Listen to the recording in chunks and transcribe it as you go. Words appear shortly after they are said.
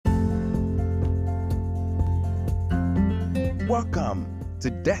Welcome to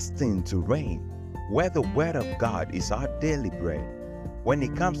Destined to Reign, where the Word of God is our daily bread. When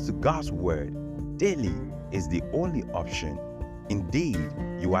it comes to God's Word, daily is the only option. Indeed,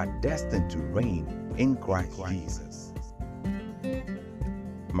 you are destined to reign in Christ Jesus.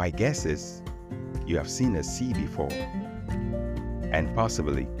 My guess is you have seen a sea before, and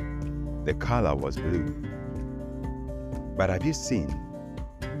possibly the color was blue. But have you seen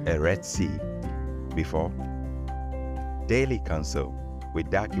a Red Sea before? Daily Counsel with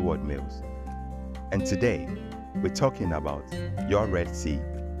Darky Ward Mills. And today, we're talking about your Red Sea.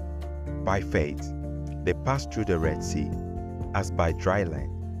 By faith, they passed through the Red Sea as by dry land,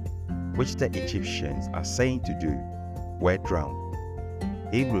 which the Egyptians are saying to do, were drowned.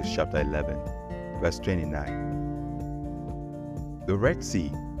 Hebrews chapter 11, verse 29. The Red Sea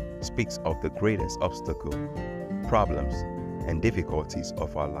speaks of the greatest obstacle, problems, and difficulties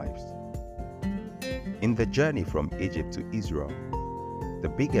of our lives. In the journey from Egypt to Israel, the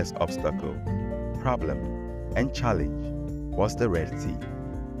biggest obstacle, problem, and challenge was the Red Sea.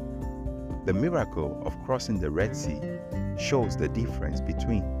 The miracle of crossing the Red Sea shows the difference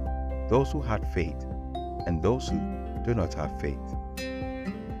between those who had faith and those who do not have faith.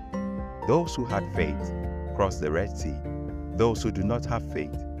 Those who had faith crossed the Red Sea. Those who do not have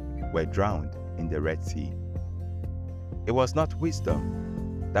faith were drowned in the Red Sea. It was not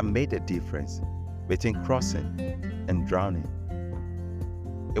wisdom that made the difference between crossing and drowning.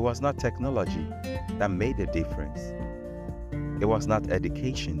 It was not technology that made the difference. It was not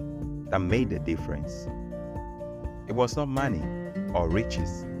education that made the difference. It was not money or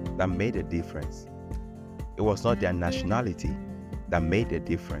riches that made the difference. It was not their nationality that made the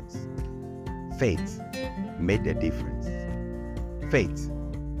difference. Faith made the difference. Faith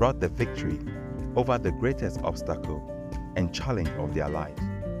brought the victory over the greatest obstacle and challenge of their lives.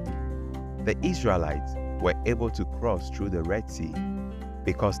 The Israelites were able to cross through the Red Sea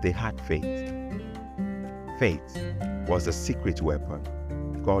because they had faith. Faith was the secret weapon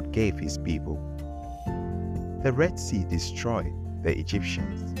God gave His people. The Red Sea destroyed the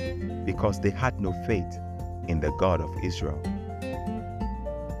Egyptians because they had no faith in the God of Israel.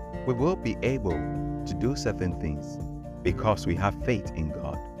 We will be able to do certain things because we have faith in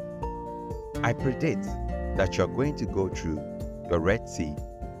God. I predict that you're going to go through the Red Sea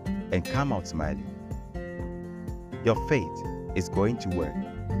and come out smiling. Your faith is going to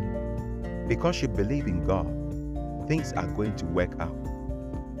work. Because you believe in God, things are going to work out.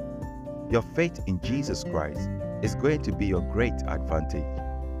 Your faith in Jesus Christ is going to be your great advantage.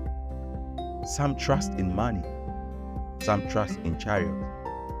 Some trust in money, some trust in chariots,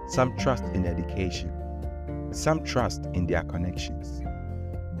 some trust in education, some trust in their connections.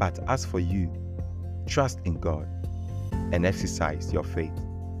 But as for you, trust in God and exercise your faith.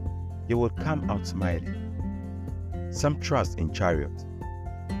 You will come out smiling. Some trust in chariots,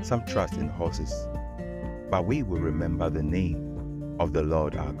 some trust in horses, but we will remember the name of the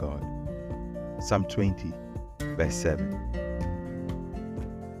Lord our God. Psalm 20, verse 7.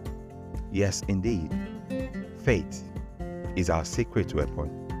 Yes, indeed, faith is our secret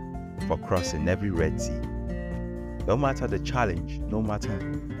weapon for crossing every Red Sea. No matter the challenge, no matter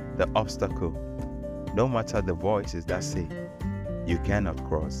the obstacle, no matter the voices that say you cannot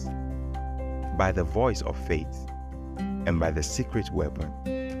cross, by the voice of faith and by the secret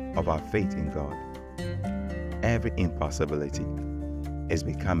weapon of our faith in God, every impossibility is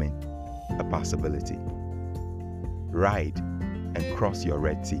becoming a possibility. Ride and cross your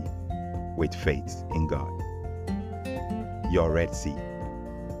Red Sea with faith in God. Your Red Sea.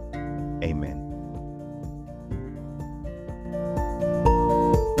 Amen.